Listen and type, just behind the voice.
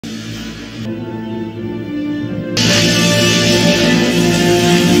Can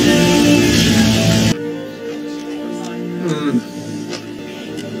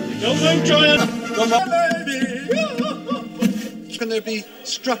there be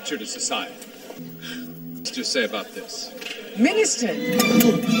structure to society? What's to say about this? Minister!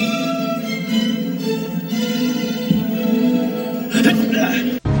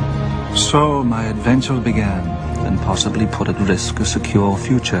 So my adventure began, and possibly put at risk a secure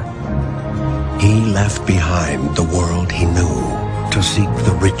future. He left behind the world he knew to seek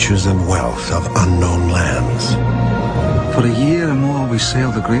the riches and wealth of unknown lands. For a year or more we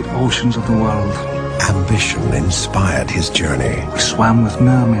sailed the great oceans of the world. Ambition inspired his journey. We swam with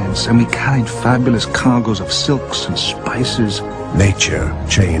mermaids, and we carried fabulous cargoes of silks and spices. Nature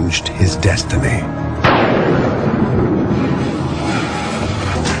changed his destiny.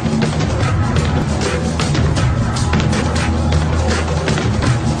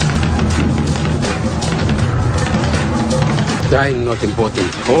 Dying not important.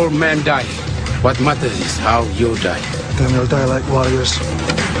 All men die. What matters is how you die. Then we'll die like warriors.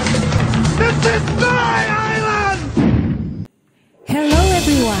 This is my island! Hello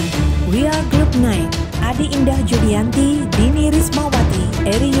everyone, we are Group 9. Adi Indah Julianti, Dini Rismawati,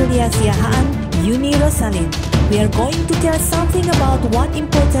 Eri Yulia Siahaan, Yuni Rosalin. We are going to tell something about one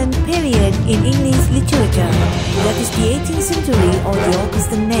important period in English literature. That is the 18th century or the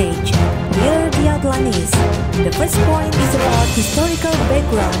Augustan Age. Here the outline is. The first point is about historical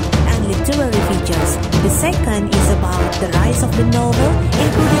background and literary features. The second is about the rise of the novel,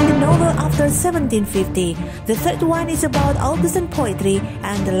 including the novel after 1750. The third one is about Augustan poetry,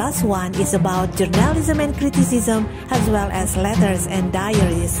 and the last one is about journalism and criticism, as well as letters and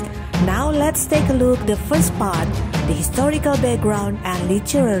diaries. Now let's take a look at the first part, the historical background and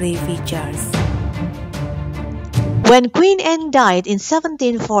literary features. When Queen Anne died in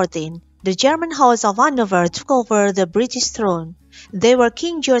 1714, the German House of Hanover took over the British throne. They were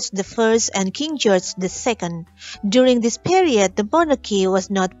King George I and King George II. During this period, the monarchy was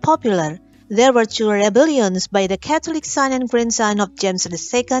not popular. There were two rebellions by the Catholic son and grandson of James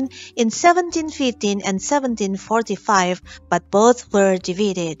II in 1715 and 1745, but both were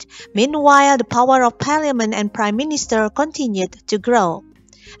defeated. Meanwhile, the power of Parliament and Prime Minister continued to grow.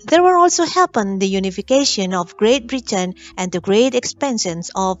 There were also happened the unification of Great Britain and the great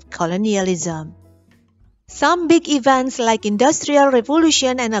expansions of colonialism. Some big events like Industrial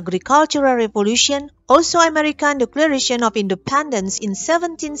Revolution and Agricultural Revolution, also American Declaration of Independence in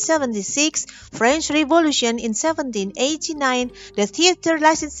 1776, French Revolution in 1789, the Theatre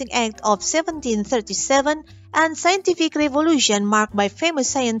Licensing Act of 1737, and Scientific Revolution marked by famous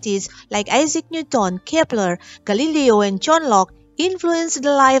scientists like Isaac Newton, Kepler, Galileo, and John Locke influenced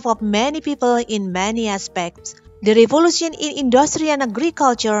the life of many people in many aspects. The revolution in industry and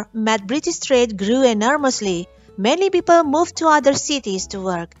agriculture made British trade grew enormously. Many people moved to other cities to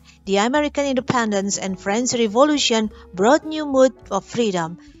work. The American independence and French Revolution brought new mood of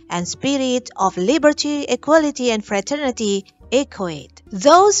freedom, and spirit of liberty, equality, and fraternity echoed.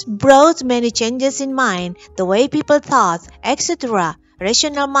 Those brought many changes in mind, the way people thought, etc.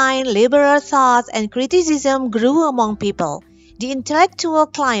 Rational mind, liberal thought, and criticism grew among people. The intellectual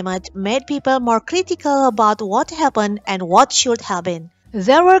climate made people more critical about what happened and what should happen.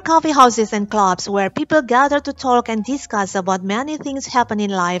 There were coffee houses and clubs where people gathered to talk and discuss about many things happen in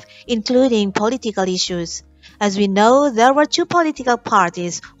life, including political issues. As we know, there were two political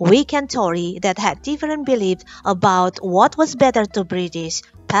parties, Whig and Tory, that had different beliefs about what was better to British,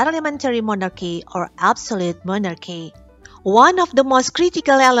 parliamentary monarchy or absolute monarchy. One of the most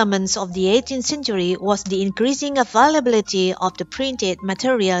critical elements of the 18th century was the increasing availability of the printed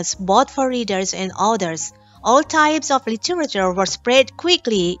materials both for readers and authors. All types of literature were spread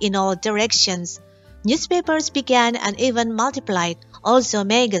quickly in all directions. Newspapers began and even multiplied, also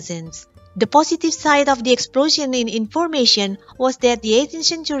magazines. The positive side of the explosion in information was that the 18th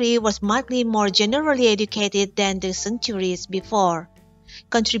century was markedly more generally educated than the centuries before.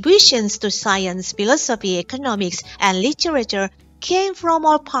 Contributions to science, philosophy, economics, and literature came from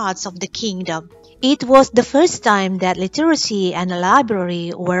all parts of the kingdom. It was the first time that literacy and a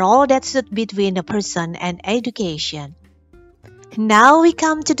library were all that stood between a person and education. Now we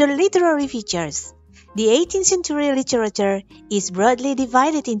come to the literary features. The 18th century literature is broadly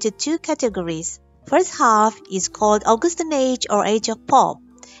divided into two categories. First half is called Augustan Age or Age of Pope,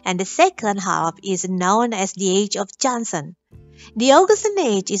 and the second half is known as the Age of Johnson. The Augustan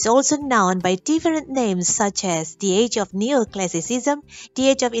Age is also known by different names such as the Age of Neoclassicism, the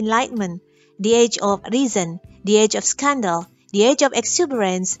Age of Enlightenment, the Age of Reason, the Age of Scandal, the Age of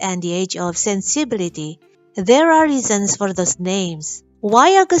Exuberance, and the Age of Sensibility. There are reasons for those names.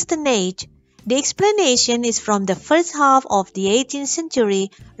 Why Augustan Age? The explanation is from the first half of the 18th century,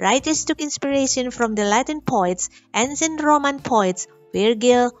 writers took inspiration from the Latin poets, ancient Roman poets,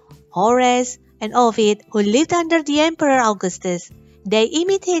 Virgil, Horace, and Ovid, who lived under the Emperor Augustus. They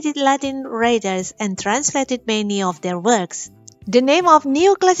imitated Latin writers and translated many of their works. The name of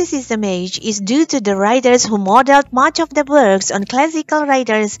Neoclassicism Age is due to the writers who modeled much of their works on classical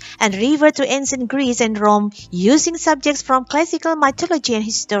writers and referred to ancient Greece and Rome using subjects from classical mythology and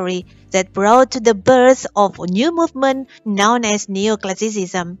history that brought to the birth of a new movement known as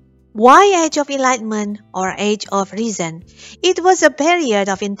Neoclassicism. Why Age of Enlightenment or Age of Reason? It was a period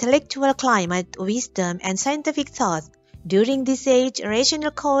of intellectual climate, wisdom, and scientific thought. During this age,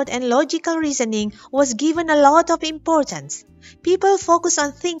 rational thought and logical reasoning was given a lot of importance. People focused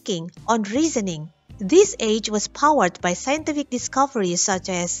on thinking, on reasoning. This age was powered by scientific discoveries such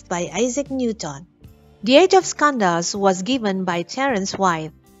as by Isaac Newton. The Age of Scandals was given by Terence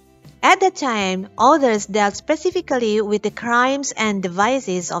White. At that time, authors dealt specifically with the crimes and the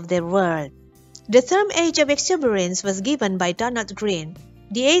vices of their world. The term Age of Exuberance was given by Donald Green.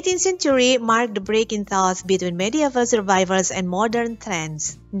 The 18th century marked the break in thought between medieval survivors and modern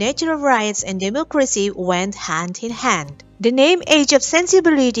trends. Natural rights and democracy went hand in hand. The name Age of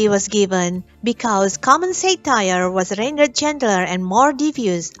Sensibility was given because common satire was rendered gentler and more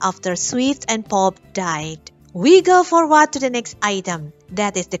diffuse after Swift and Pope died. We go forward to the next item,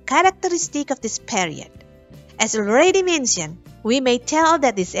 that is the characteristic of this period. As already mentioned, we may tell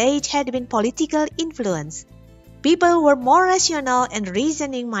that this age had been political influence. People were more rational and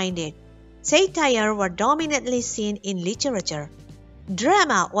reasoning-minded. Satire were dominantly seen in literature.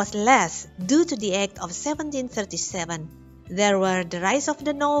 Drama was less due to the Act of 1737. There were the rise of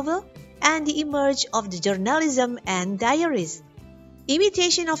the novel and the emerge of the journalism and diaries.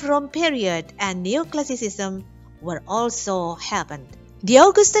 Imitation of Rome period and Neoclassicism were also happened. The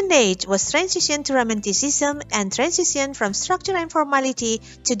Augustan Age was transition to Romanticism and transition from structure and formality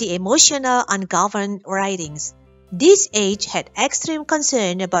to the emotional, ungoverned writings. This age had extreme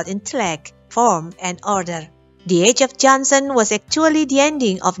concern about intellect, form, and order. The Age of Johnson was actually the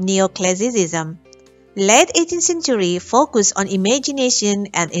ending of Neoclassicism. Late 18th century focused on imagination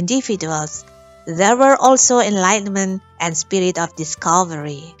and individuals. There were also enlightenment and spirit of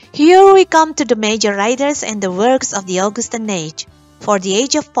discovery. Here we come to the major writers and the works of the Augustan Age. For the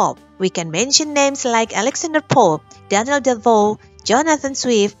Age of Pope, we can mention names like Alexander Pope, Daniel Defoe, Jonathan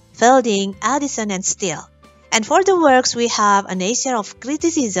Swift, Fielding, Addison, and Steele. And for the works, we have An Essay of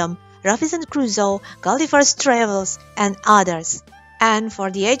Criticism, Robinson Crusoe, Gulliver's Travels, and others. And for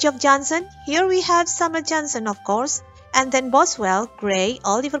the Age of Johnson, here we have Samuel Johnson, of course, and then Boswell, Gray,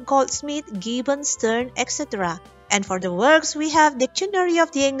 Oliver Goldsmith, Gibbon, Sterne, etc. And for the works, we have Dictionary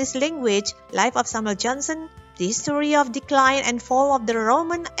of the English Language, Life of Samuel Johnson, The History of Decline and Fall of the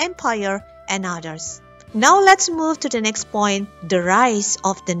Roman Empire, and others. Now let's move to the next point, the rise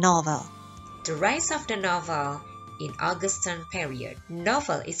of the novel. The rise of the novel in Augustan period.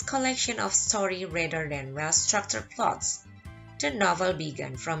 Novel is collection of story rather than well-structured plots. The novel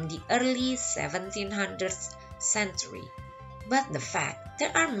began from the early 1700th century, but the fact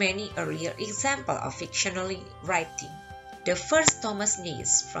there are many earlier examples of fictional writing. The first Thomas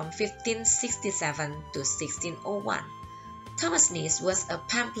Nice from 1567 to 1601. Thomas Nice was a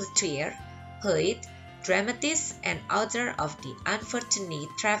pamphleteer, poet, dramatist, and author of The Unfortunate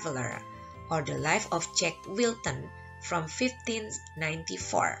Traveller, or The Life of Jack Wilton from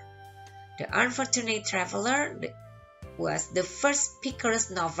 1594. The Unfortunate Traveller was the first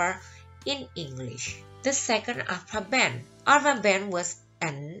Picaresque novel in English. The second, Arthur. Arthur was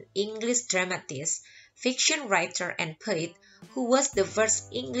an English dramatist, fiction writer, and poet who was the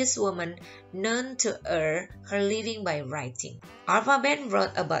first English woman known to earn her living by writing. Arthur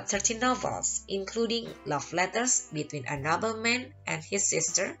wrote about 30 novels, including love letters between a nobleman and his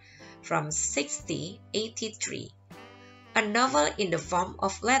sister, from 1683. A novel in the form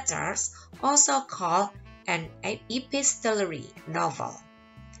of letters, also called an epistolary novel.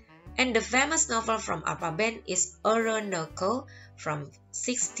 And the famous novel from Arthur is Oroonoko from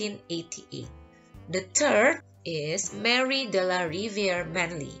 1688. The third is Mary de la Riviere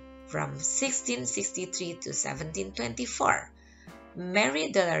Manley from 1663 to 1724.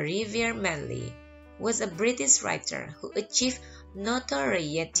 Mary de la Riviere Manley was a British writer who achieved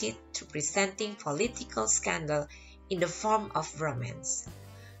notoriety through presenting political scandal in the form of romance.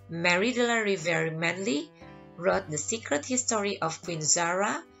 Mary de la Riviere Manley wrote The Secret History of Queen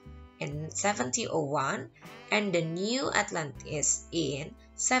Zara in 1701 and The New Atlantis in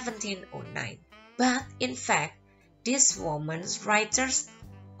 1709. But in fact, these women's writers,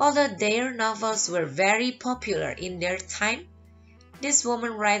 although their novels were very popular in their time, These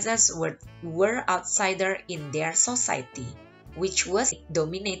women writers were outsiders in their society, which was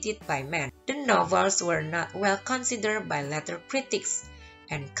dominated by men. The novels were not well considered by later critics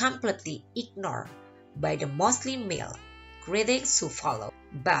and completely ignored by the mostly male critics who followed.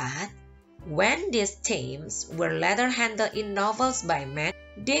 But when these themes were later handled in novels by men,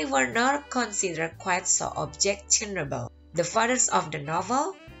 they were not considered quite so objectionable. The fathers of the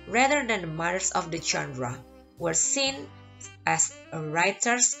novel, rather than the mothers of the genre, were seen as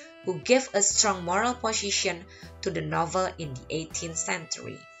writers who gave a strong moral position to the novel in the 18th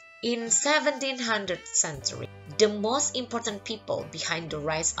century. In 1700th century, the most important people behind the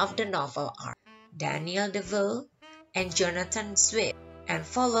rise of the novel are Daniel Defoe and Jonathan Swift, and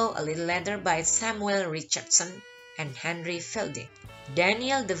follow a little later by Samuel Richardson and Henry Fielding.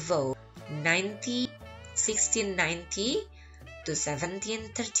 Daniel Defoe, 1690 to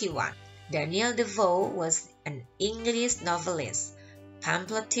 1731. Daniel Defoe was an English novelist,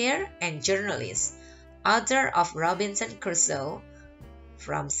 pamphleteer, and journalist, author of Robinson Crusoe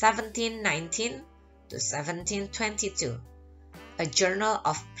from 1719 to 1722, a Journal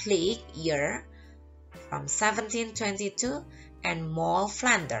of Plague Year from 1722, and Moll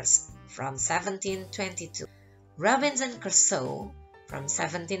Flanders from 1722. Robinson Crusoe from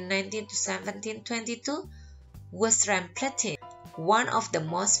 1719 to 1722 was Ramplatin, one of the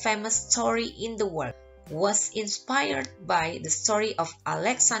most famous stories in the world, was inspired by the story of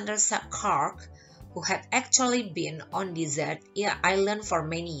Alexander Clark, who had actually been on desert island for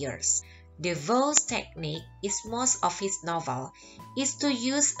many years. Defoe's technique in most of his novel is to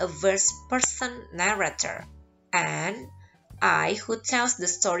use a first-person narrator, and I who tells the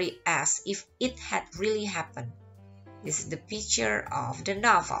story as if it had really happened. This is the picture of the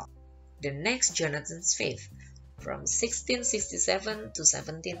novel. The next, Jonathan Swift, from 1667 to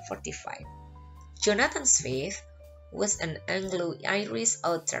 1745. Jonathan Swift was an Anglo-Irish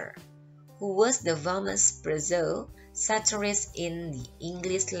author who was the famous prose satirist in the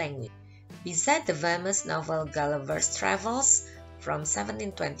English language. Besides the famous novel Gulliver's Travels from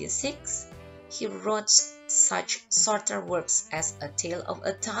 1726, he wrote such shorter works as A Tale of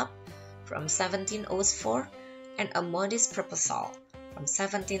a Top from 1704 and A Modest Proposal from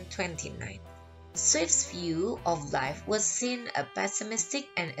 1729. Swift's view of life was seen as pessimistic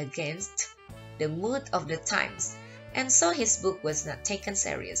and against the mood of the times, and so his book was not taken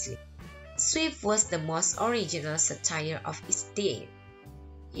seriously. Swift was the most original satire of his day.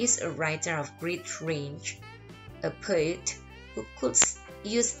 He is a writer of great range, a poet who could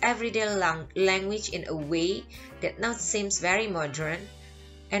use everyday language in a way that now seems very modern,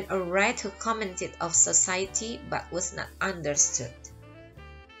 and a writer who commented on society but was not understood.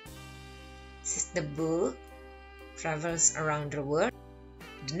 This is the book, Travels Around the World.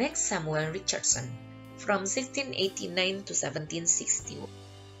 The next, Samuel Richardson, from 1689 to 1760.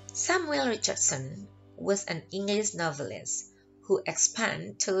 Samuel Richardson was an English novelist who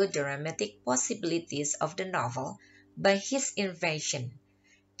expanded to the dramatic possibilities of the novel by his invention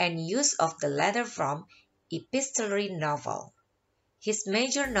and use of the latter form epistolary novel. His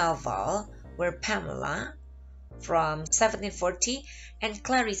major novels were Pamela from 1740 and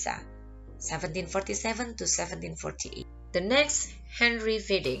Clarissa 1747 to 1748. The next, Henry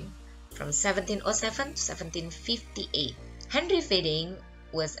Fielding from 1707 to 1758. Henry Fielding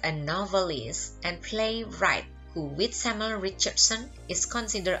was a novelist and playwright who, with Samuel Richardson, is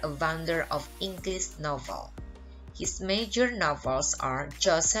considered a founder of English novel. His major novels are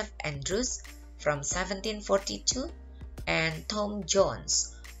Joseph Andrews from 1742 and Tom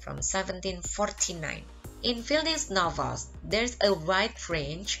Jones from 1749. In Fielding's novels, there is a wide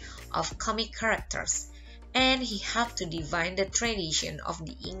range of comic characters, and he helped to define the tradition of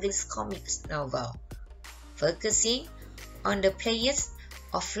the English comics novel, focusing on the players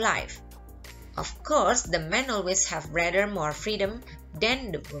of life. Of course, the men always have rather more freedom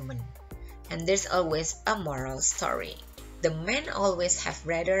than the women, and there's always a moral story. The men always have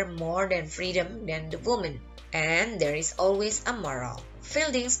rather more than freedom than the women, and there is always a moral.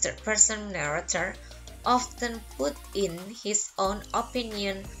 Fielding's third-person narrator often put in his own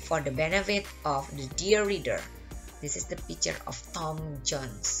opinion for the benefit of the dear reader. This is the picture of Tom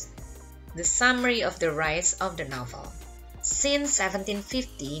Jones. The summary of the rise of the novel. Since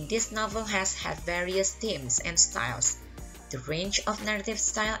 1750, this novel has had various themes and styles. The range of narrative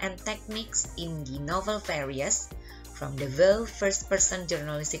style and techniques in the novel varies, from the Defoe first-person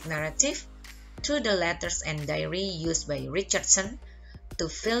journalistic narrative to the letters and diary used by Richardson, to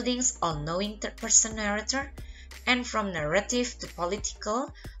Fielding's all-knowing third-person narrator, and from narrative to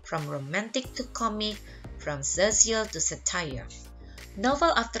political, from romantic to comic, from social to satire. Novel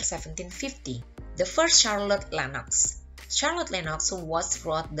after 1750. The first, Charlotte Lennox, Charlotte Lennox was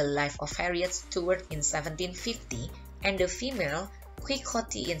wrote The Life of Harriet Stewart in 1750 and The Female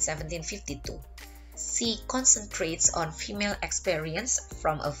Quixote in 1752. She concentrates on female experience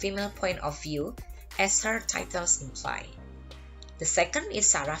from a female point of view, as her titles imply. The second is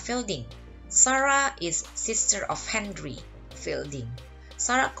Sarah Fielding. Sarah is sister of Henry Fielding.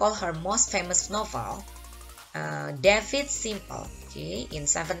 Sarah called her most famous novel David Simple, in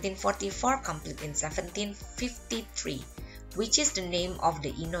 1744, complete in 1753, which is the name of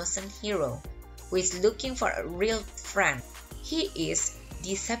the innocent hero who is looking for a real friend. He is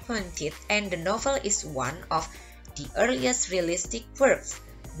disappointed, and the novel is one of the earliest realistic works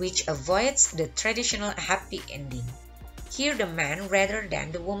which avoids the traditional happy ending. Here the man rather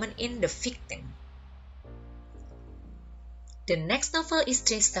than the woman in the victim. The next novel is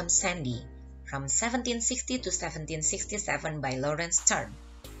Tristram Shandy from 1760 to 1767 by Lawrence Sterne.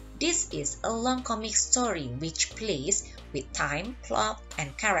 This is a long comic story which plays with time, plot,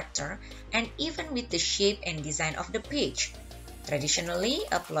 and character, and even with the shape and design of the page. Traditionally,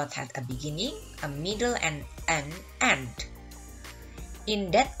 a plot had a beginning, a middle, and an end.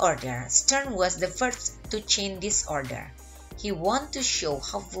 In that order, Sterne was the first to change this order. He wanted to show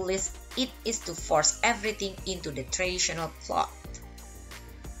how foolish it is to force everything into the traditional plot.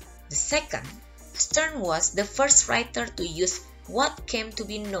 The second, Sterne was the first writer to use what came to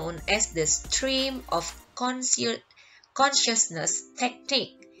be known as the stream of consciousness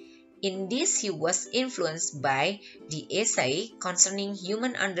technique. In this, he was influenced by the essay concerning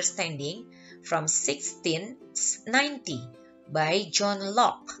human understanding from 1690 by John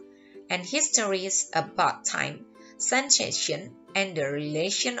Locke, and histories about time, sensation, and the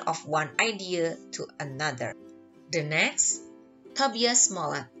relation of one idea to another. The next, Tobias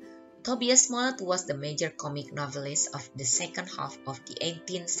Smollett. Tobias Smollett was the major comic novelist of the second half of the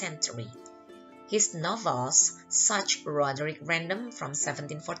 18th century. His novels, such Roderick Random from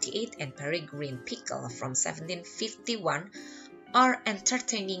 1748 and Peregrine Pickle from 1751, are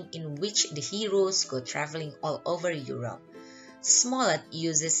entertaining, in which the heroes go traveling all over Europe. Smollett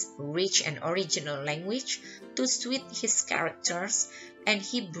uses rich and original language to suit his characters, and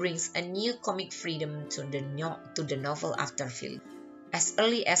he brings a new comic freedom to the novel after film. As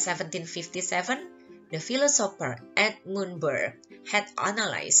early as 1757, the philosopher Edmund Burke had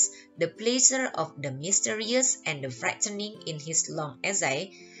analyzed the pleasure of the mysterious and the frightening in his long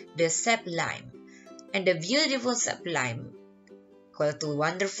essay, The Sublime, and the beautiful sublime, equal to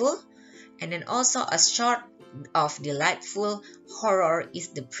wonderful, and then also a short of delightful horror is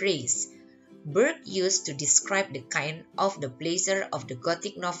the praise. Burke used to describe the kind of the pleasure of the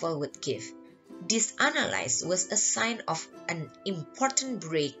Gothic novel would give. This analysis was a sign of an important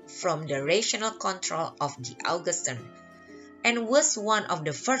break from the rational control of the Augustan, and was one of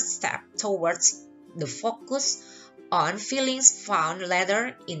the first steps towards the focus on feelings found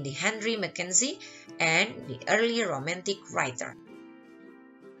later in the Henry Mackenzie and the early Romantic writer.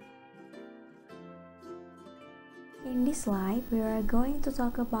 In this slide, we are going to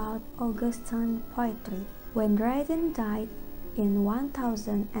talk about Augustan poetry. When Dryden died in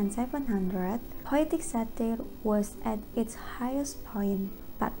 1700, poetic satire was at its highest point,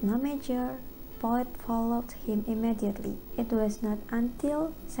 but no major poet followed him immediately. It was not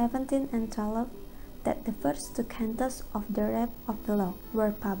until 1712 that the first two cantos of the Rape of the Lock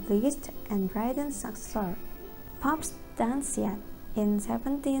were published, and Dryden's successor, Pope's Danciad, in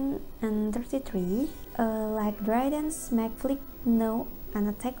 1733, like Dryden's Macflick, no an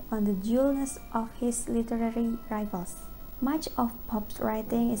attack on the dullness of his literary rivals. Much of Pope's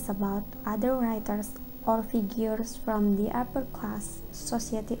writing is about other writers or figures from the upper class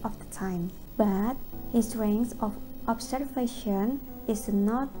society of the time, but his range of observation is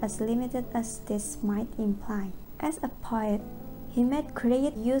not as limited as this might imply. As a poet, he made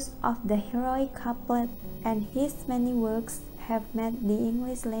great use of the heroic couplet, and his many works have made the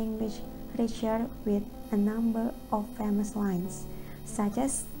English language richer with a number of famous lines, such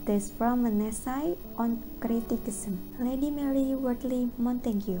as this from an essay on criticism. Lady Mary Wortley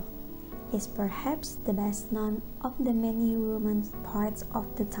Montagu is perhaps the best known of the many women poets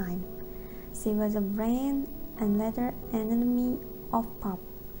of the time. She was a friend and later enemy of Pope.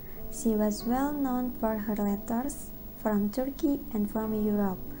 She was well known for her letters from Turkey and from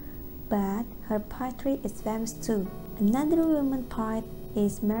Europe, but her poetry is famous too. Another woman poet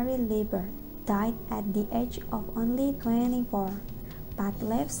is Mary Liebert, died at the age of only 24, but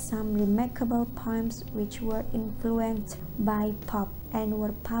left some remarkable poems which were influenced by Pope and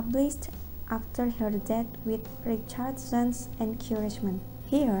were published after her death with Richardson's encouragement.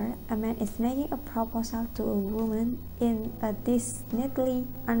 Here, a man is making a proposal to a woman in a distinctly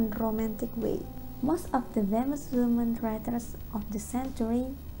unromantic way. Most of the famous women writers of the century,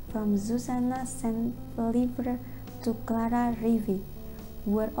 from Susanna Saint-Libre to Clara Reeve,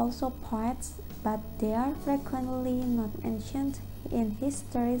 were also poets, but they are frequently not mentioned in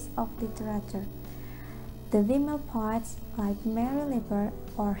histories of literature. The female poets, like Mary Leber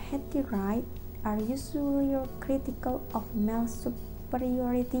or Hetty Wright, are usually critical of male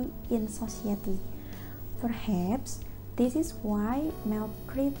superiority in society. Perhaps this is why male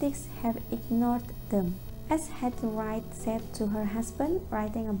critics have ignored them, as Hetty Wright said to her husband,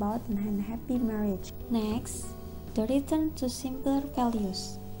 writing about an unhappy marriage. Next, the return to simpler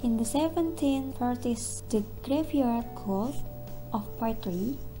values. In the 1730s, the graveyard cult of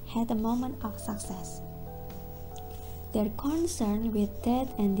poetry had a moment of success. Their concern with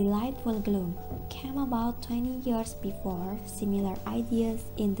death and delightful gloom came about 20 years before similar ideas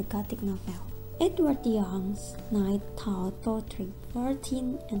in the Gothic novel. Edward Young's Night Thought Poetry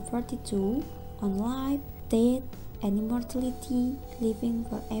 14 and 42 on life, death, and immortality, living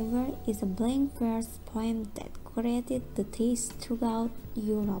forever is a blank verse poem that created the taste throughout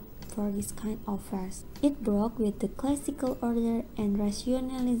Europe for this kind of verse. It broke with the classical order and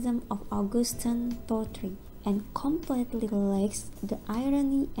rationalism of Augustan poetry, and completely lacks the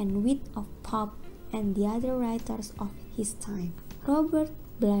irony and wit of Pope and the other writers of his time. Robert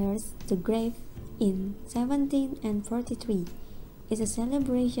Blair's The Grave in 1743 is a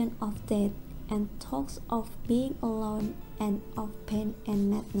celebration of death and talks of being alone and of pain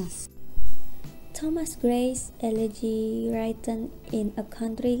and madness. Thomas Gray's Elegy written in a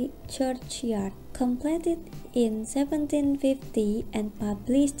country churchyard, completed in 1750 and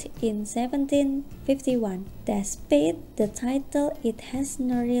published in 1751. Despite the title, it has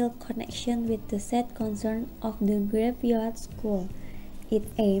no real connection with the sad concern of the graveyard school.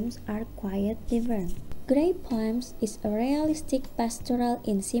 Its aims are quite different. Gray Poems is a realistic pastoral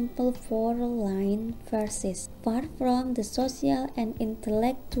in simple four-line verses, far from the social and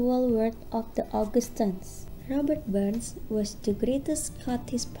intellectual world of the Augustans. Robert Burns was the greatest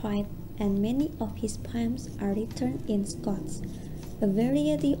Scottish poet, and many of his poems are written in Scots, a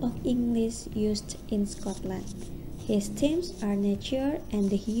variety of English used in Scotland. His themes are nature and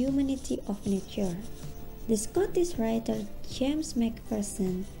the humanity of nature. The Scottish writer James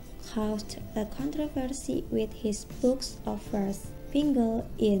Macpherson caused a controversy with his books of verse, Fingal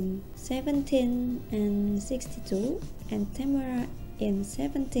in 1762 and Tamara in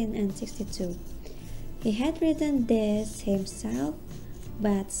 1762. He had written these himself,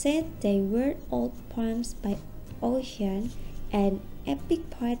 but said they were old poems by Ossian, an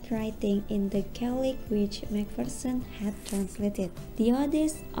epic poet writing in the Gaelic which Macpherson had translated. The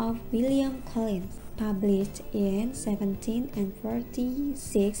Odes of William Collins, published in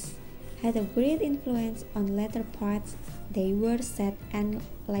 1746, had a great influence on later poets. They were sad and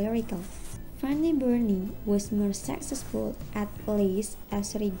lyrical. Fanny Burney was more successful, at least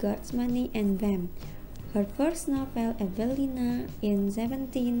as regards money and fame. Her first novel, Evelina, in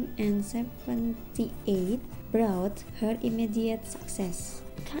 1778, brought her immediate success.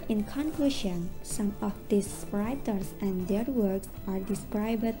 In conclusion, some of these writers and their works are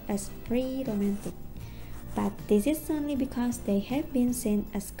described as pre-romantic, but this is only because they have been seen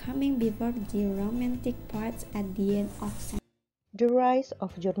as coming before the romantic poets at the end of century. The rise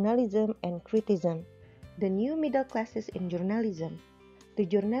of journalism and criticism. The new middle classes in journalism. The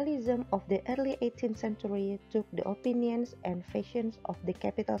journalism of the early 18th century took the opinions and fashions of the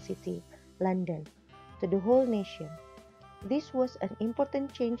capital city, London, to the whole nation. This was an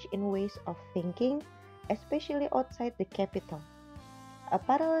important change in ways of thinking, especially outside the capital. A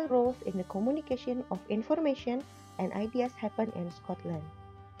parallel growth in the communication of information and ideas happened in Scotland,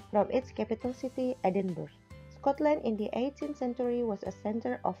 from its capital city, Edinburgh. Scotland in the 18th century was a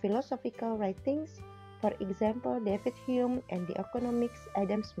center of philosophical writings, for example, David Hume and the economics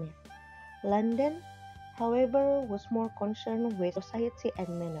Adam Smith. London, however, was more concerned with society and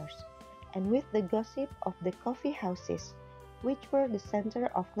manners, and with the gossip of the coffee houses, which were the center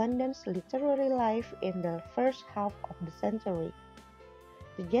of London's literary life in the first half of the century.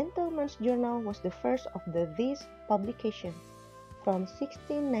 The Gentleman's Journal was the first of these publications, from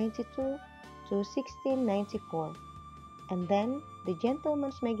 1692 to 1694, and then the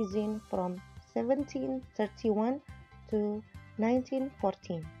Gentleman's Magazine from 1731 to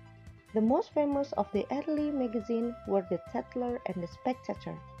 1914. The most famous of the early magazines were the Tatler and the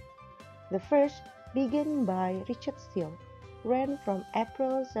Spectator. The first, begun by Richard Steele, ran from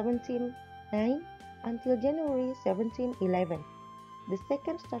April 1709 until January 1711. The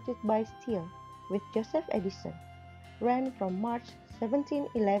second, started by Steele with Joseph Addison, ran from March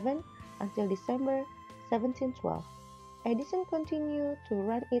 1711 until December 1712. Addison continued to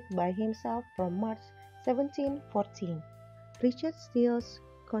run it by himself from March 1714. Richard Steele's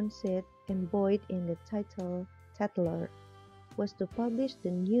conceit, embodied in the title Tatler, was to publish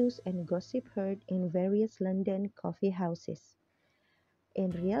the news and gossip heard in various London coffee houses. In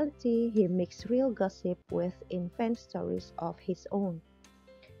reality, he mixed real gossip with invent stories of his own.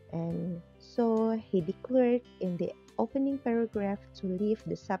 And so he declared in the opening paragraph to leave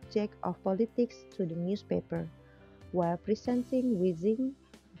the subject of politics to the newspaper, while presenting whizzing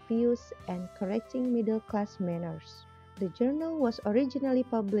views and correcting middle-class manners. The journal was originally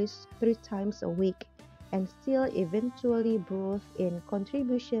published 3 times a week, and still eventually brought in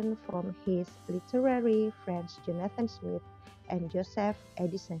contribution from his literary friends Jonathan Smith and Joseph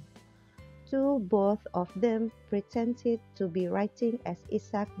Addison. Both of them pretended to be writing as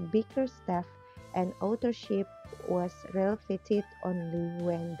Isaac Bickerstaff, and authorship was relegated only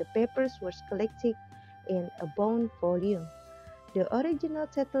when the papers were collected in a bound volume. The original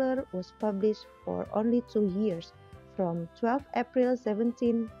Tatler was published for only 2 years, from 12 April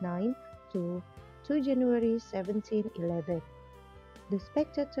 1709 to 2 January 1711. The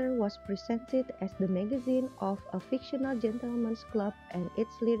Spectator was presented as the magazine of a fictional gentleman's club, and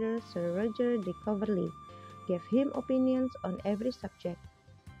its leader, Sir Roger de Coverley, gave him opinions on every subject.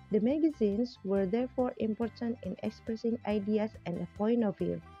 The magazines were therefore important in expressing ideas and a point of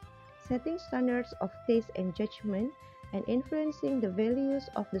view, setting standards of taste and judgment, and influencing the values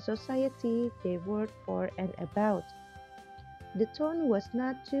of the society they worked for and about. The tone was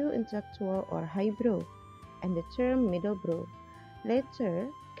not too intellectual or highbrow, and the term middlebrow later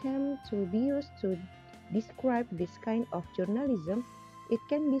came to be used to describe this kind of journalism. It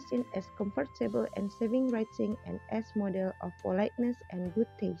can be seen as comfortable and saving writing and as model of politeness and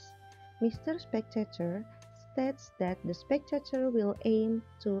good taste. Mr. Spectator states that the Spectator will aim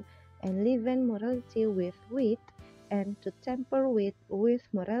to enliven morality with wit and to temper wit with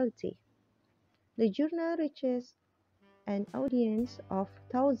morality. The journal reaches an audience of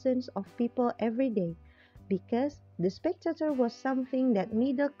thousands of people every day, because the Spectator was something that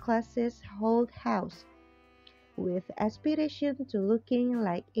middle classes hold house, with aspiration to looking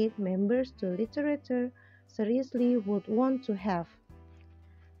like it members to literature seriously would want to have.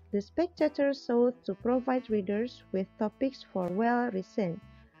 The Spectator sought to provide readers with topics for well-reasoned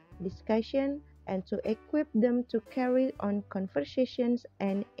discussion and to equip them to carry on conversations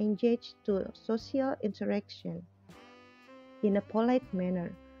and engage to social interaction in a polite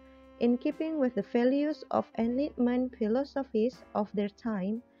manner. In keeping with the values of enlightenment philosophies of their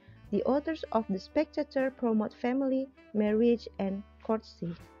time, the authors of The Spectator promote family, marriage, and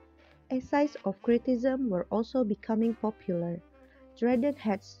courtship. Essays of criticism were also becoming popular. Dryden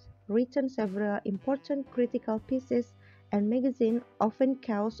had written several important critical pieces, and magazines often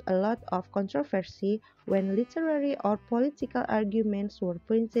caused a lot of controversy when literary or political arguments were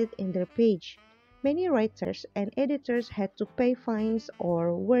printed in their page. Many writers and editors had to pay fines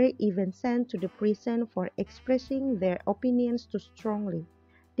or were even sent to the prison for expressing their opinions too strongly.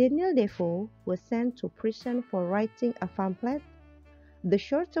 Daniel Defoe was sent to prison for writing a pamphlet, The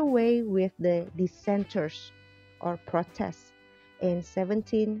Shorter Way with the Dissenters, or Protests, in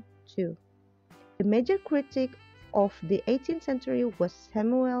 1702. The major critic of the 18th century was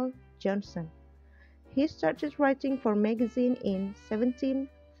Samuel Johnson. He started writing for magazine in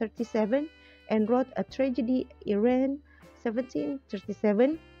 1737 and wrote a tragedy Iran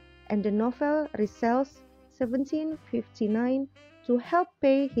 1737 and the novel Resales 1759 to help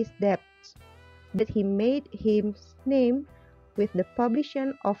pay his debts. That he made his name with the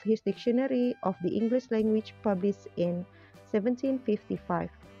publication of his Dictionary of the English Language published in 1755.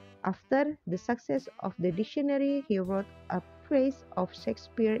 After the success of the dictionary, he wrote a praise of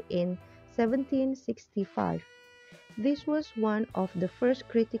Shakespeare in 1765. This was one of the first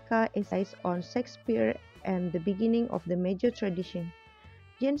critical essays on Shakespeare and the beginning of the major tradition.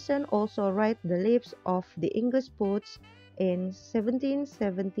 Jensen also wrote The Lives of the English Poets in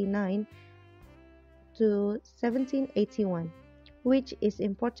 1779 to 1781, which is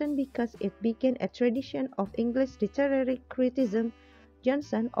important because it began a tradition of English literary criticism.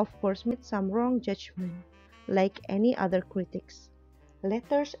 Johnson, of course, made some wrong judgment, like any other critics.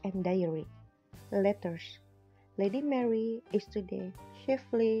 Letters and Diary. Letters. Lady Mary is today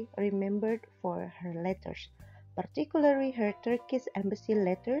chiefly remembered for her letters, particularly her Turkish embassy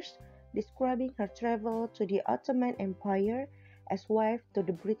letters describing her travel to the Ottoman Empire as wife to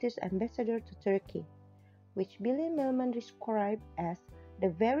the British ambassador to Turkey, which Billy Milman described as the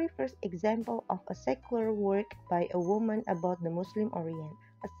very first example of a secular work by a woman about the Muslim Orient.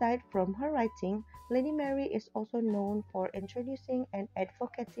 Aside from her writing, Lady Mary is also known for introducing and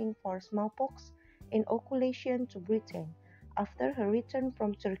advocating for smallpox inoculation to Britain after her return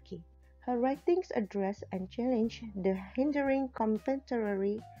from Turkey. Her writings address and challenge the hindering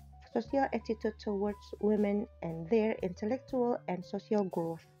contemporary social attitude towards women and their intellectual and social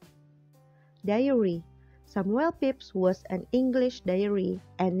growth. Diary. Samuel Pepys was an English diary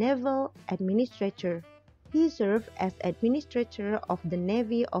and naval administrator. He served as Administrator of the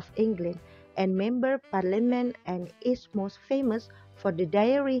Navy of England and Member Parliament and is most famous for the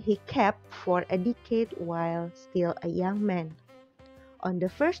diary he kept for a decade while still a young man. On the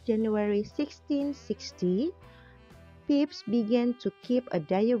 1st January 1660, Pepys began to keep a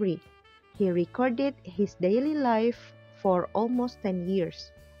diary. He recorded his daily life for almost 10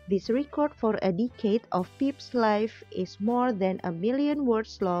 years. This record for a decade of Pepys' life is more than 1,000,000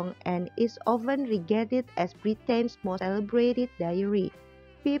 words long and is often regarded as Britain's most celebrated diary.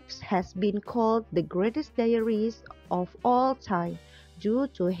 Pepys has been called the greatest diarist of all time due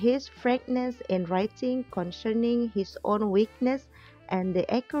to his frankness in writing concerning his own weakness and the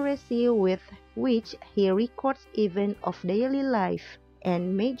accuracy with which he records events of daily life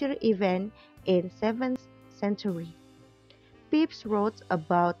and major events in 7th century. Pepys wrote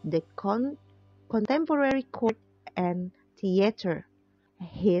about the contemporary court and theatre,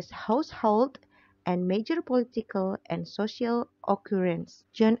 his household, and major political and social occurrences.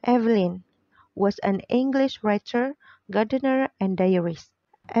 John Evelyn was an English writer, gardener, and diarist.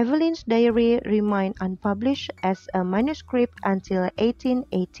 Evelyn's diary remained unpublished as a manuscript until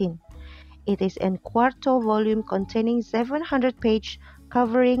 1818. It is a quarto volume containing 700 pages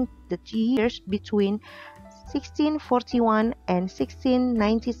covering the years between 1641 and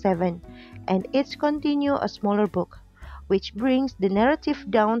 1697, and it continues a smaller book, which brings the narrative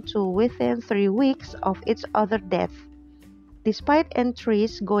down to within 3 weeks of its other death. Despite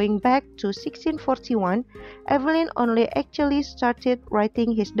entries going back to 1641, Evelyn only actually started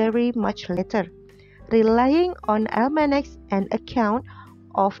writing his diary much later, relying on almanacs and accounts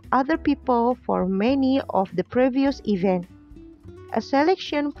of other people for many of the previous events. A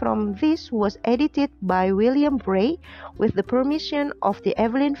selection from this was edited by William Bray with the permission of the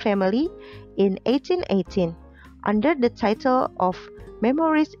Evelyn family in 1818 under the title of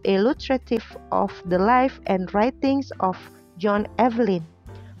Memories Illustrative of the Life and Writings of John Evelyn,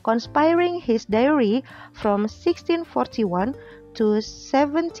 conspiring his diary from 1641 to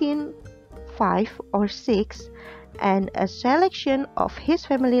 1705 or 6, and a selection of his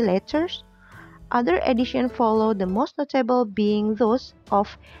family letters. Other editions follow, the most notable being those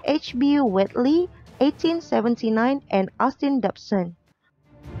of H. B. Whately, 1879, and Austin Dobson,